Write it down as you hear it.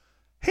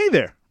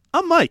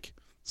I'm Mike.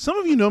 Some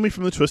of you know me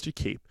from the Twisted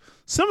Cape.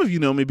 Some of you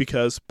know me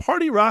because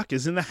Party Rock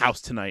is in the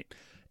house tonight.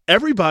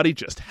 Everybody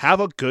just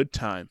have a good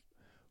time.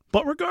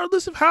 But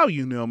regardless of how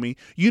you know me,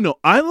 you know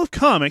I love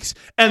comics,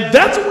 and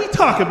that's what we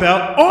talk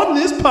about on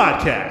this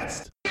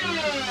podcast.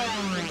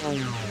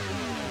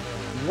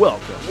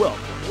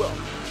 Welcome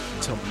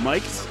to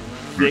Mike's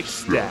Thick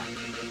Stack.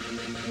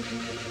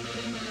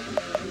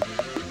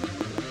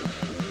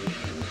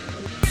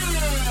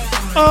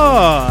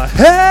 Oh,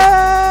 hell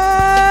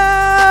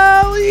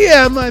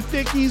yeah, my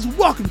thickies.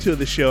 Welcome to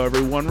the show,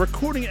 everyone.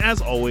 Recording,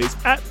 as always,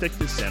 at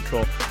Thickness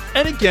Central.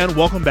 And again,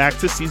 welcome back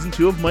to Season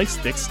 2 of Mike's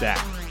Thick Stack.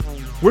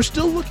 We're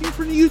still looking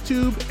for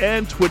YouTube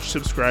and Twitch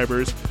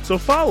subscribers, so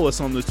follow us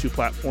on those two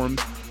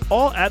platforms,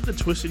 all at the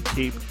Twisted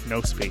Cape,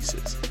 no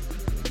spaces.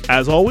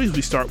 As always,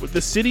 we start with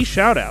the city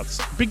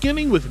shoutouts,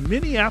 beginning with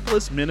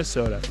Minneapolis,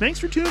 Minnesota. Thanks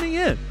for tuning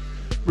in.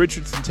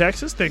 Richardson,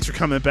 Texas, thanks for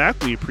coming back.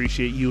 We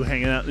appreciate you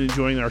hanging out and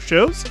enjoying our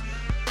shows.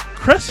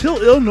 Crest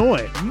Hill,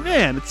 Illinois.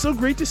 Man, it's so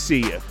great to see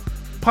you.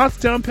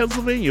 Pottstown,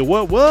 Pennsylvania.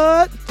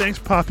 What? Thanks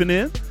for popping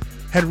in.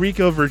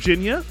 Henrico,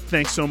 Virginia.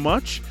 Thanks so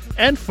much.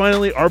 And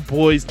finally, our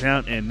boys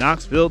down in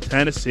Knoxville,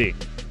 Tennessee.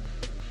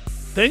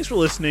 Thanks for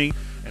listening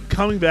and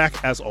coming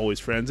back as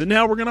always, friends. And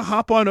now we're going to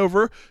hop on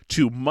over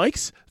to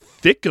Mike's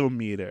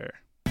Thickometer.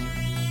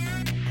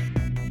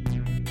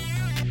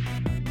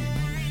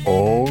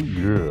 Oh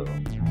yeah,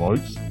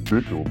 Mike's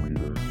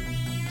Thickometer.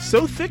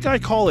 So thick I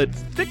call it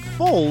Thick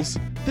Fulls.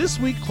 This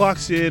week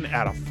clocks in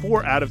at a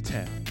 4 out of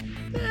 10.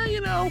 You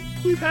know,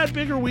 we've had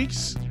bigger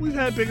weeks. We will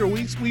have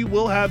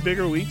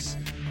bigger weeks.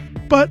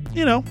 But,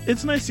 you know,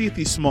 it's nice to get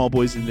these small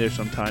boys in there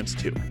sometimes,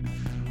 too.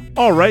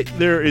 All right,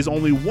 there is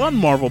only one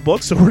Marvel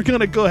book, so we're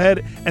going to go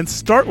ahead and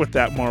start with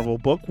that Marvel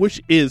book,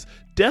 which is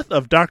Death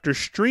of Doctor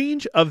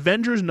Strange,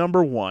 Avengers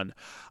 #1.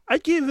 I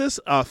gave this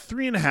a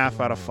 3.5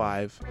 out of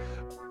 5.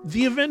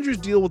 The Avengers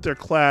deal with their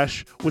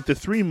clash with the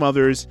Three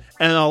Mothers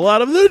and a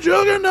lot of the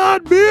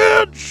Juggernaut,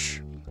 bitch!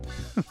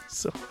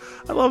 So,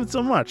 I love it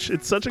so much.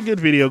 It's such a good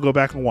video. Go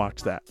back and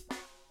watch that.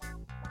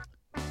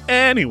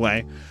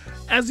 Anyway,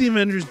 as the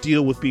Avengers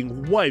deal with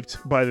being wiped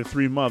by the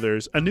Three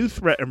Mothers, a new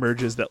threat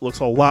emerges that looks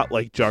a lot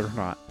like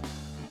Juggernaut.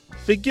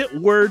 They get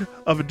word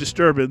of a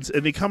disturbance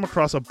and they come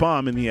across a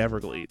bomb in the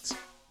Everglades.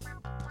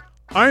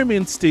 Iron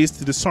Man stays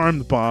to disarm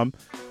the bomb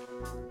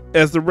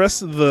as the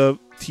rest of the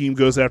team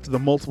goes after the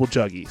multiple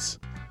Juggies.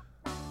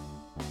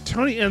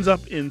 Tony ends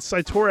up in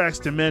Cytorax's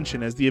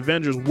dimension as the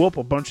Avengers whoop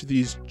a bunch of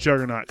these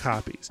Juggernaut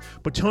copies.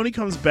 But Tony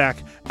comes back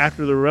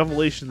after the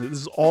revelation that this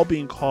is all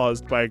being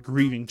caused by a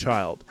grieving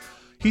child.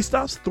 He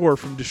stops Thor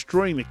from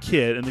destroying the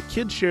kid, and the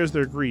kid shares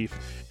their grief,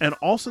 and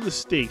also the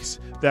stakes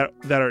that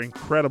are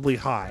incredibly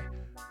high.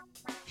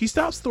 He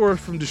stops Thor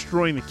from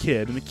destroying the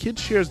kid, and the kid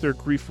shares their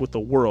grief with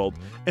the world,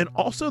 and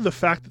also the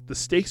fact that the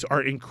stakes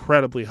are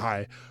incredibly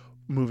high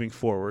moving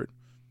forward.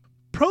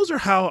 Pros are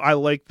how I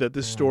like that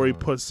this story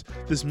puts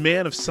this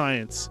man of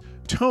science,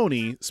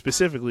 Tony,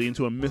 specifically,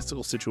 into a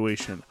mystical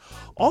situation.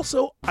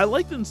 Also, I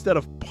like that instead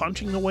of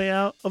punching the way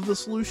out of the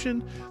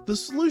solution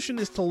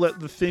is to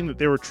let the thing that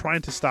they were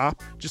trying to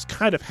stop just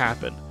kind of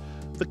happen.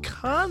 The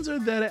cons are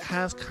that it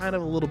has kind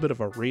of a little bit of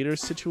a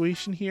Raiders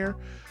situation here.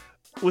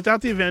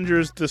 Without the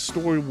Avengers, the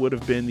story would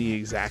have been the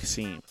exact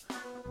same.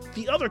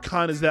 The other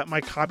con is that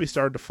my copy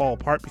started to fall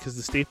apart because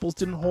the staples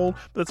didn't hold,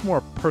 but that's more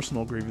a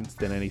personal grievance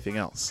than anything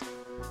else.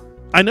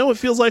 I know it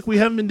feels like we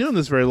haven't been doing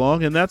this very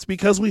long, and that's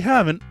because we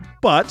haven't,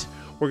 but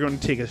we're going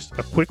to take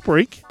a quick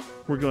break.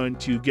 We're going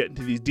to get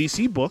into these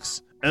DC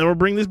books, and we'll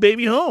bring this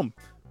baby home.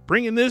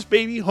 Bringing this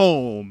baby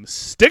home.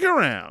 Stick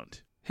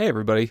around. Hey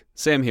everybody,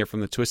 Sam here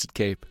from the Twisted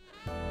Cape.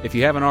 If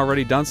you haven't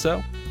already done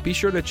so, be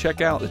sure to check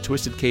out the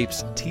Twisted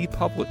Cape's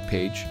TeePublic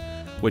page,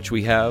 which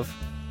we have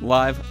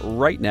live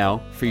right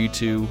now for you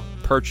to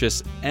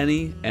purchase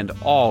any and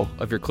all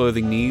of your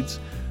clothing needs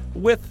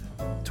with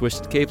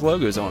Twisted Cape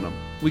logos on them.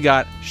 We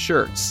got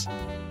shirts,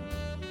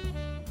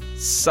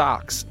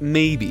 socks,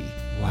 maybe.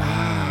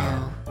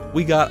 Wow.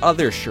 We got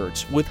other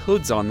shirts with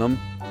hoods on them,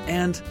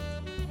 and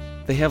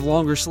they have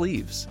longer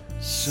sleeves.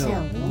 So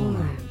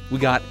warm. We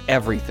got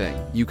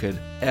everything you could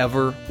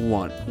ever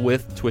want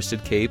with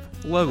Twisted Cape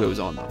logos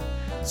on them.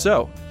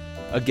 So,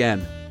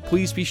 again,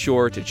 please be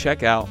sure to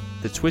check out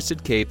the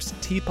Twisted Cape's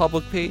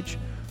TeePublic page.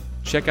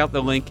 Check out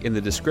the link in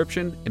the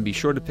description, and be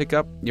sure to pick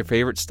up your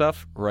favorite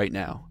stuff right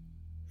now.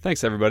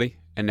 Thanks, everybody.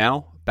 And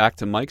now, back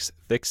to Mike's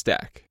Thick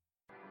Stack.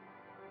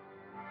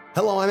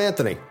 Hello, I'm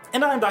Anthony.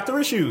 And I'm Dr.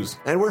 Issues.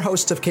 And we're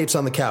hosts of Capes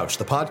on the Couch,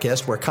 the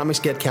podcast where comics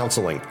get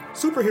counseling.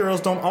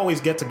 Superheroes don't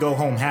always get to go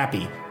home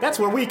happy. That's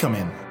where we come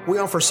in. We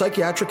offer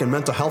psychiatric and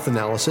mental health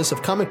analysis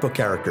of comic book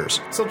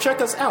characters. So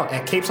check us out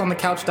at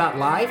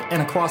capesonthecouch.live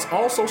and across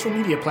all social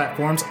media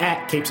platforms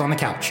at Capes on the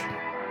Couch.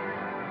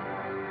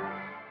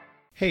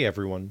 Hey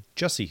everyone,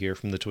 Jesse here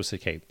from the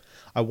Twisted Cape.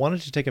 I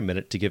wanted to take a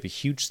minute to give a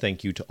huge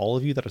thank you to all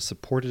of you that have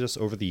supported us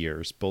over the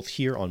years, both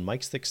here on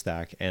Mike's Thick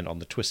Stack and on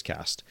the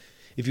Twistcast.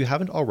 If you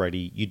haven't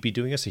already, you'd be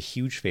doing us a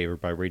huge favor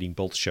by rating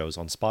both shows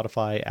on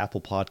Spotify,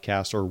 Apple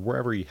Podcasts, or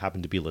wherever you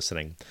happen to be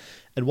listening.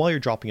 And while you're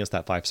dropping us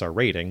that 5-star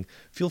rating,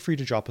 feel free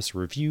to drop us a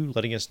review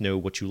letting us know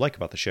what you like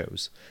about the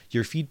shows.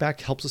 Your feedback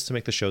helps us to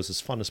make the shows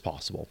as fun as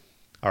possible.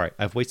 Alright,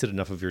 I've wasted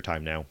enough of your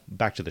time now.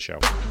 Back to the show.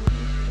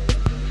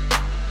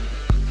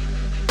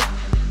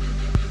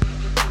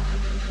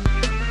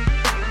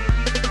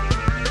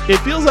 It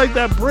feels like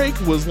that break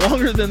was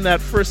longer than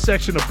that first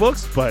section of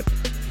books, but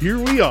here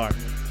we are.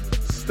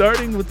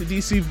 Starting with the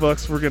DC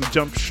books, we're going to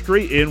jump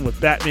straight in with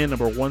Batman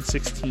number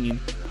 116.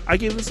 I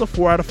gave this a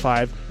 4 out of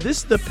 5. This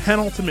is the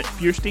penultimate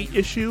Fear State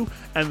issue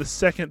and the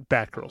second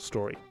Batgirl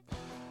story.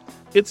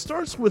 It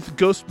starts with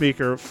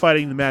Ghostmaker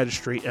fighting the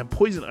Magistrate and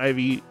Poison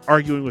Ivy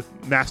arguing with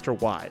Master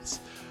Wise.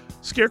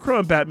 Scarecrow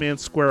and Batman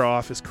square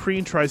off as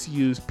Crane tries to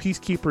use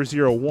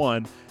Peacekeeper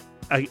 01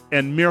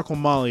 and Miracle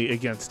Molly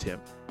against him.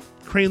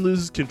 Crane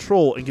loses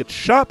control and gets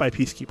shot by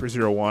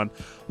Peacekeeper 01,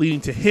 leading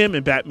to him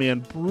and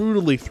Batman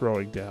brutally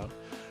throwing down.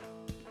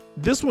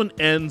 This one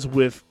ends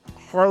with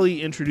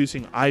Harley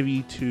introducing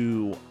Ivy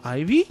to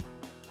Ivy?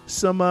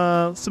 Some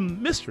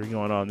mystery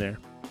going on there.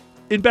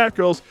 In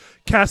Batgirls,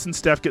 Cass and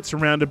Steph get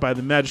surrounded by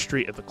the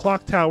Magistrate at the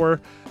clock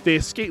tower. They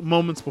escape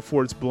moments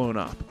before it's blown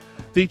up.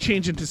 They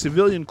change into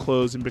civilian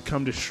clothes and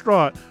become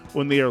distraught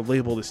when they are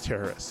labeled as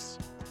terrorists.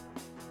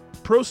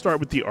 Pros start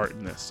with the art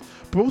in this.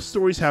 Both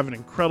stories have an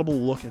incredible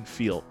look and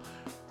feel.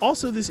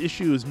 Also, this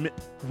issue is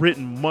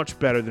written much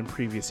better than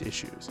previous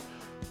issues.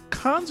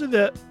 Cons are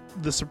that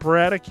the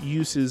sporadic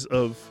uses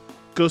of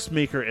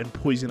Ghostmaker and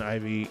Poison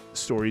Ivy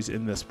stories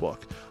in this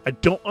book. I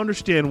don't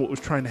understand what was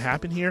trying to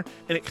happen here,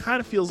 and it kind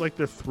of feels like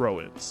they're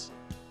throw-ins.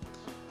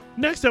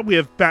 Next up, we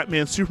have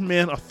Batman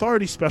Superman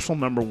Authority Special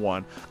number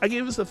 1. I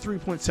gave this a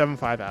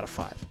 3.75 out of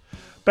 5.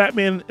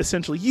 Batman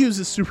essentially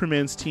uses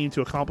Superman's team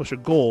to accomplish a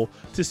goal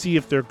to see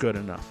if they're good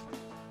enough.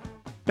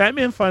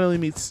 Batman finally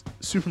meets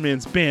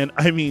Superman's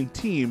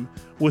team,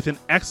 with an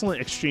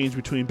excellent exchange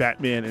between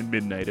Batman and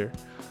Midnighter.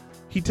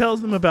 He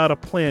tells them about a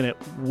planet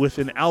with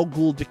an Al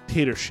Ghul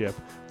dictatorship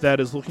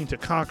that is looking to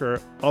conquer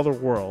other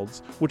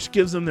worlds, which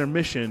gives them their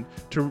mission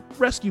to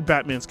rescue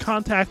Batman's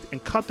contact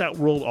and cut that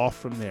world off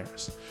from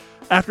theirs.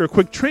 After a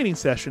quick training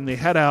session, they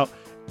head out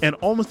and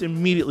almost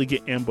immediately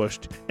get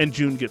ambushed, and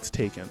June gets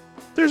taken.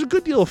 There's a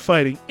good deal of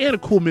fighting and a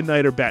cool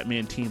Midnighter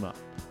Batman team up.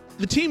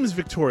 The team is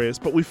victorious,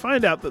 but we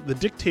find out that the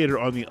dictator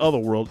on the other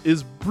world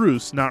is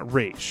Bruce, not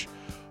Ra's.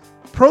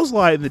 Pros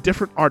lie in the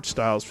different art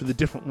styles for the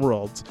different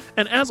worlds,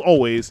 and as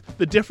always,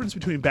 the difference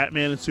between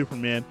Batman and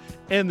Superman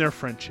and their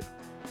friendship.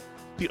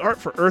 The art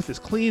for Earth is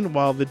clean,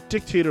 while the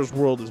dictator's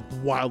world is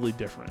wildly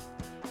different.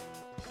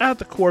 At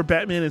the core,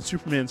 Batman and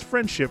Superman's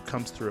friendship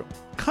comes through.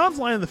 Cons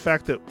lie in the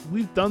fact that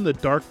we've done the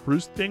Dark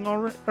Bruce thing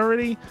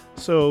already,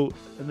 so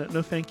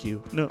no thank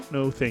you.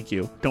 No thank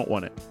you. Don't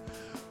want it.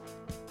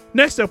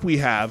 Next up we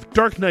have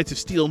Dark Knights of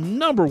Steel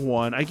number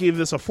 1. I gave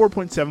this a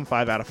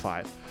 4.75 out of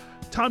 5.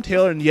 Tom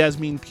Taylor and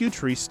Yasmin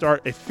Putri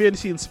start a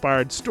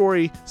fantasy-inspired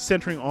story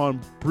centering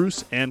on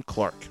Bruce and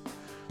Clark.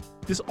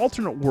 This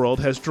alternate world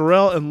has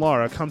Jor-El and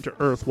Lara come to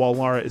Earth while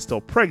Lara is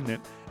still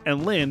pregnant,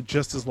 and land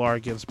just as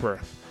Lara gives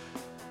birth.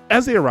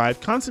 As they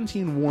arrive,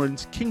 Constantine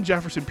warns King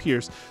Jefferson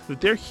Pierce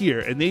that they're here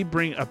and they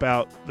bring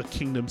about the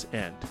kingdom's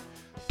end.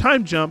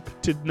 Time jump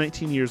to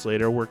 19 years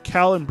later, where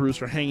Cal and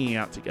Bruce are hanging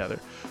out together.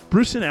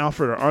 Bruce and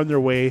Alfred are on their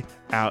way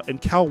out,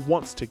 and Cal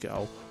wants to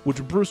go,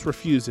 which Bruce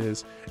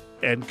refuses,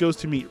 and goes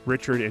to meet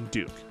Richard and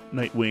Duke,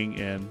 Nightwing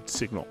and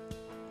Signal,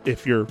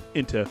 if you're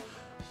into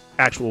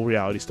actual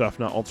reality stuff,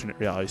 not alternate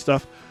reality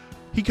stuff.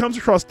 He comes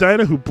across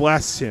Dinah, who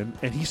blasts him,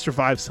 and he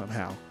survives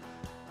somehow.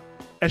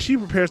 As she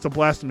prepares to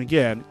blast him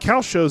again,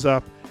 Cal shows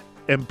up,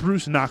 and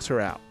Bruce knocks her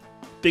out.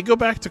 They go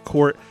back to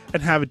court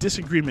and have a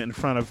disagreement in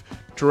front of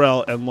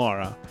Jor-El and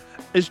Lara.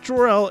 As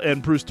Jor-El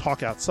and Bruce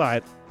talk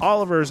outside,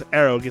 Oliver's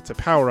arrow gets a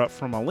power-up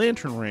from a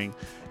lantern ring,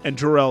 and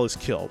Jor-El is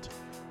killed.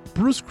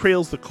 Bruce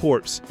cradles the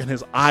corpse, and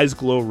his eyes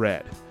glow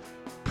red.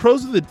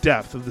 Pros of the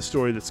depth of the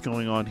story that's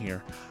going on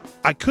here.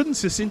 I couldn't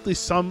succinctly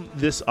sum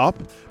this up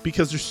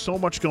because there's so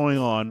much going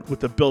on with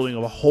the building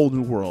of a whole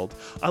new world.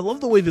 I love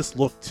the way this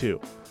looked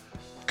too.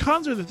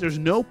 Cons are that there's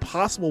no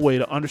possible way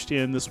to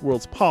understand this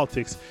world's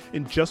politics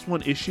in just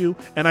one issue,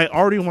 and I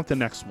already want the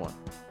next one.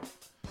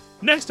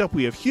 Next up,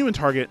 we have Human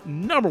Target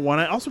number 1.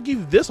 I also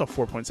gave this a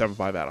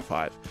 4.75 out of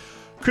 5.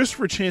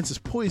 Christopher Chance is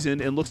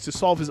poisoned and looks to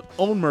solve his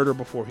own murder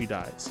before he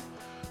dies.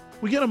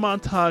 We get a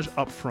montage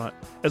up front,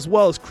 as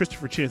well as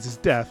Christopher Chance's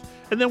death,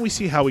 and then we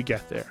see how we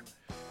get there.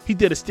 He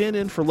did a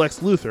stand-in for Lex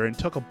Luthor and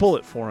took a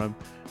bullet for him,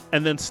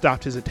 and then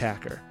stopped his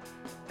attacker.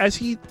 As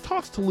he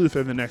talks to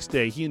Luthor the next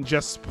day, he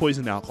ingests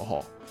poisoned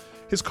alcohol.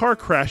 His car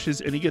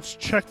crashes and he gets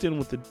checked in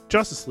with the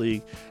Justice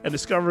League and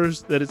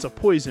discovers that it's a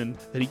poison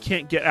that he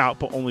can't get out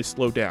but only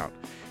slow down.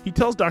 He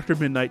tells Dr.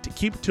 Midnight to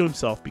keep it to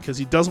himself because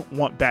he doesn't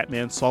want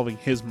Batman solving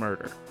his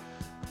murder.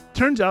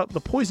 Turns out the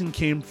poison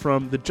came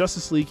from the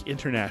Justice League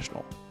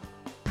International.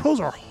 Pros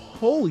are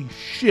holy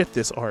shit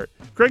this art.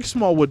 Greg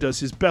Smallwood does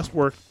his best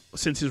work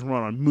since his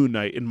run on Moon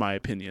Knight in my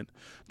opinion.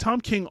 Tom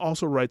King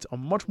also writes a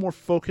much more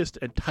focused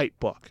and tight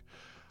book.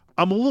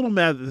 I'm a little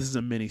mad that this is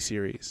a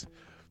miniseries.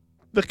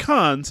 The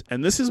cons,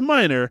 and this is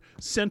minor,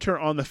 center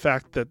on the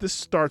fact that this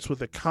starts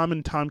with a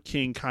common Tom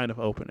King kind of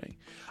opening.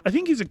 I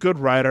think he's a good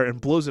writer and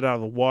blows it out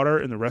of the water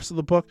in the rest of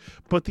the book,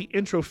 but the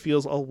intro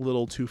feels a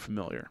little too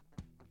familiar.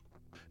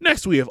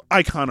 Next, we have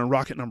Icon and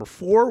Rocket number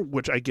 4,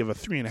 which I give a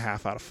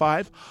 3.5 out of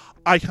 5.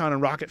 Icon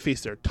and Rocket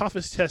face their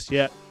toughest test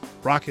yet,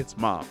 Rocket's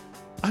mom.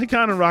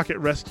 Icon and Rocket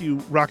rescue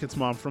Rocket's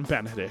mom from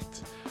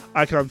Benedict.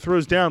 Icon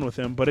throws down with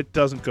him, but it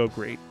doesn't go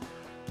great.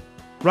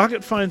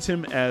 Rocket finds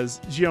him as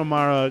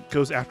Giomara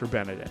goes after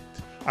Benedict.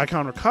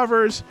 Icon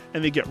recovers,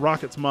 and they get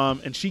Rocket's mom,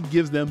 and she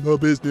gives them the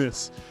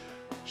business.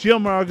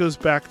 Giomara goes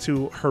back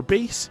to her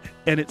base,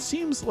 and it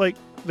seems like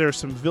there are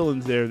some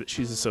villains there that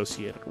she's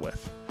associated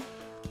with.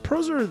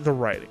 Pros are the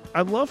writing.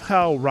 I love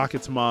how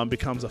Rocket's mom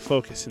becomes a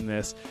focus in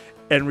this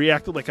and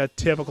reacted like a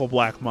typical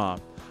black mom.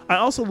 I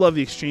also love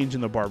the exchange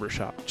in the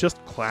barbershop.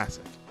 Just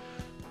classic.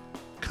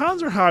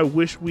 Cons are how I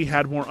wish we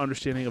had more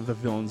understanding of the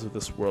villains of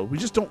this world. We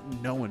just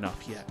don't know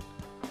enough yet.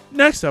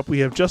 Next up, we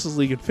have Justice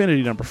League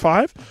Infinity number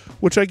 5,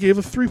 which I gave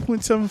a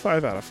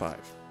 3.75 out of 5.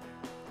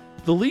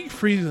 The League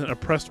frees an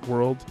oppressed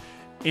world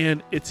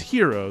and its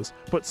heroes,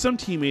 but some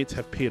teammates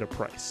have paid a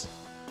price.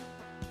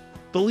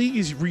 The League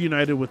is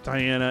reunited with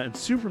Diana, and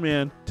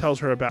Superman tells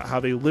her about how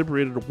they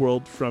liberated a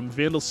world from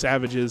Vandal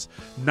Savage's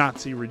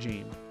Nazi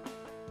regime.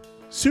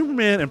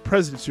 Superman and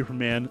President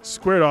Superman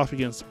squared off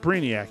against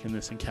Brainiac in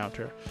this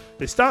encounter.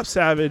 They stop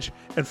Savage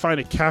and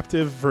find a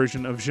captive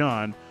version of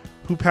Jean,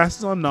 who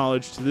passes on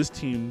knowledge to this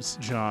team's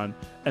Jean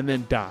and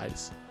then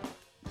dies.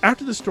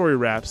 After the story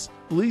wraps,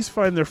 the Leagues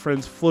find their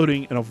friends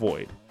floating in a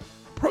void.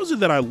 Pros are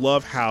that I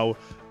love how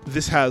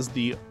this has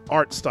the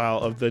art style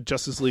of the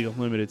Justice League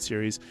Unlimited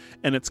series,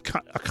 and it's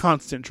a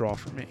constant draw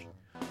for me.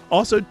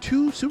 Also,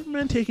 2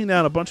 Supermen taking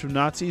down a bunch of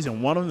Nazis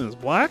and one of them is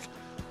black?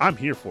 I'm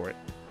here for it.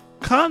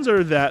 Cons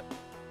are that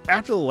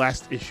after the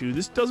last issue,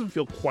 this doesn't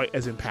feel quite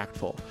as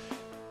impactful.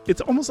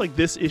 It's almost like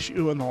this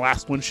issue and the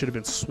last one should have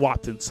been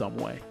swapped in some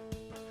way.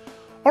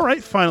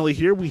 Alright, finally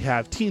here we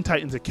have Teen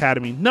Titans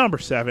Academy number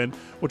 7,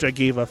 which I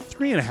gave a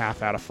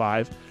 3.5 out of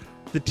 5.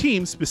 The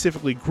team,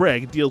 specifically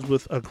Greg, deals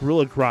with a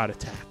Gorilla Grodd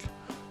attack.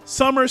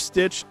 Summer,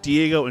 Stitch,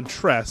 Diego, and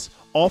Tress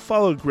all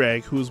follow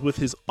Greg, who is with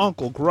his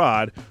uncle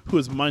Grodd, who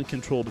has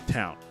mind-controlled a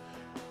town.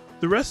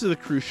 The rest of the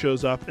crew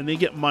shows up and they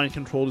get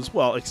mind-controlled as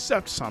well,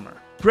 except Summer.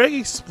 Greg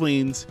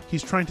explains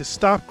he's trying to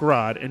stop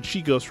Grodd and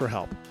she goes for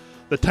help.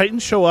 The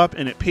Titans show up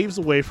and it paves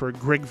the way for a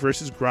Greg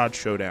vs. Grodd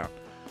showdown.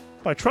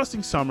 By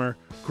trusting Summer,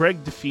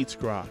 Greg defeats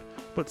Grodd,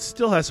 but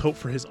still has hope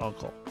for his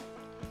uncle.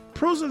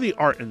 Pros are the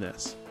art in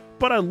this,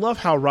 but I love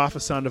how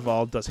Rafa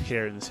Sandoval does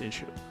hair in this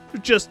issue.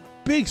 They're just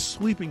big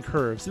sweeping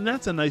curves, and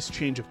that's a nice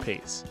change of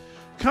pace.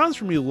 Cons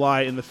for me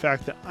lie in the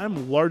fact that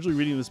I'm largely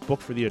reading this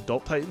book for the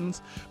adult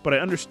Titans, but I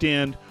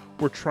understand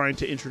we're trying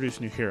to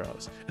introduce new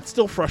heroes. It's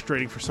still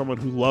frustrating for someone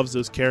who loves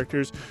those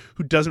characters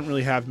who doesn't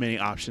really have many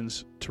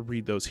options to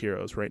read those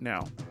heroes right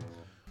now.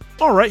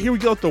 Alright, here we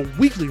go with the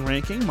weekly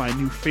ranking, my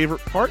new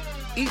favorite part,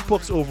 8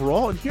 books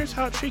overall, and here's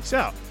how it shakes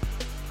out.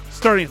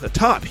 Starting at the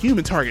top,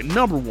 Human Target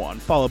number 1,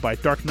 followed by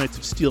Dark Knights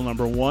of Steel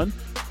number 1,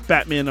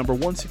 Batman number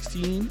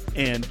 116,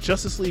 and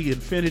Justice League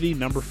Infinity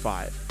number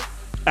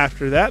 5.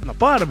 After that, in the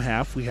bottom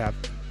half, we have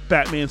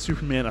Batman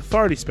Superman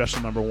Authority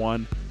Special number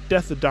 1,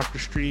 Death of Doctor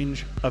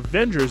Strange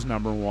Avengers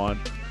number 1,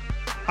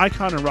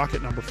 Icon and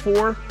Rocket number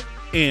 4,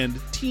 and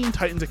Teen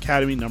Titans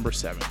Academy number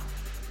 7.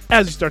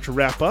 As we start to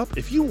wrap up,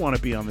 if you want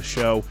to be on the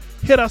show,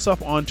 hit us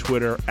up on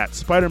Twitter at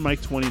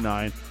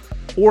SpiderMike29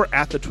 or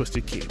at The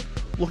Twisted Cape.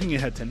 Looking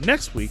ahead to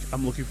next week,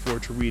 I'm looking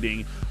forward to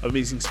reading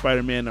Amazing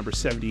Spider-Man number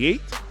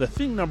 78, The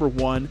Thing number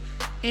 1,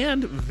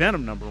 and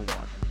Venom number 1.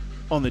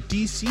 On the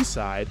DC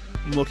side,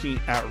 I'm looking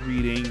at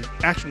reading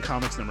Action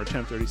Comics number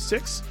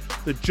 1036,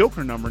 The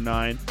Joker number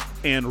 9,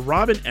 and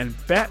Robin and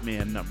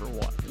Batman number 1.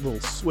 A little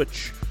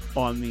switch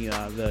on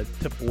the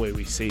typical way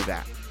we say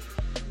that.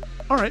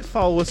 Alright,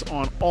 follow us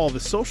on all the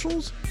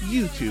socials,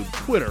 YouTube,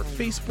 Twitter,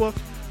 Facebook,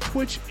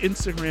 Twitch,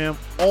 Instagram,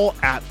 all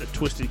at The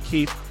Twisted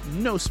Cape,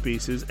 no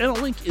spaces, and a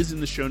link is in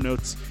the show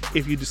notes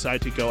if you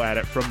decide to go at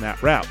it from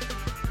that route.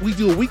 We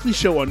do a weekly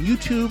show on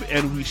YouTube,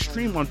 and we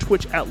stream on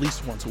Twitch at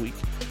least once a week.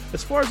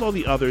 As far as all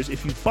the others,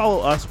 if you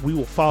follow us, we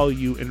will follow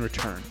you in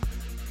return.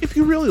 If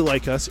you really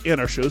like us and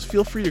our shows,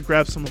 feel free to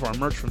grab some of our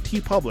merch from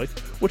TeePublic,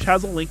 which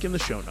has a link in the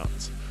show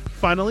notes.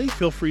 Finally,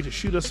 feel free to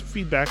shoot us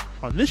feedback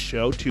on this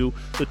show to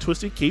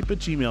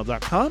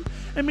thetwistedcape@gmail.com,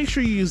 and make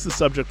sure you use the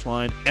subject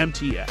line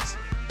MTS.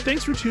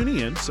 Thanks for tuning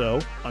in, so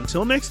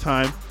until next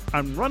time,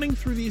 I'm running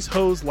through these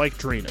hoes like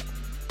Drano.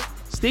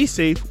 Stay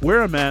safe,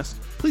 wear a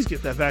mask, please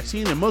get that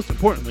vaccine, and most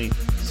importantly,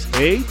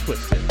 stay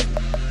twisted.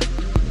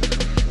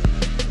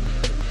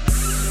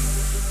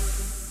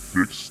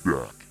 Thick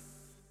stack.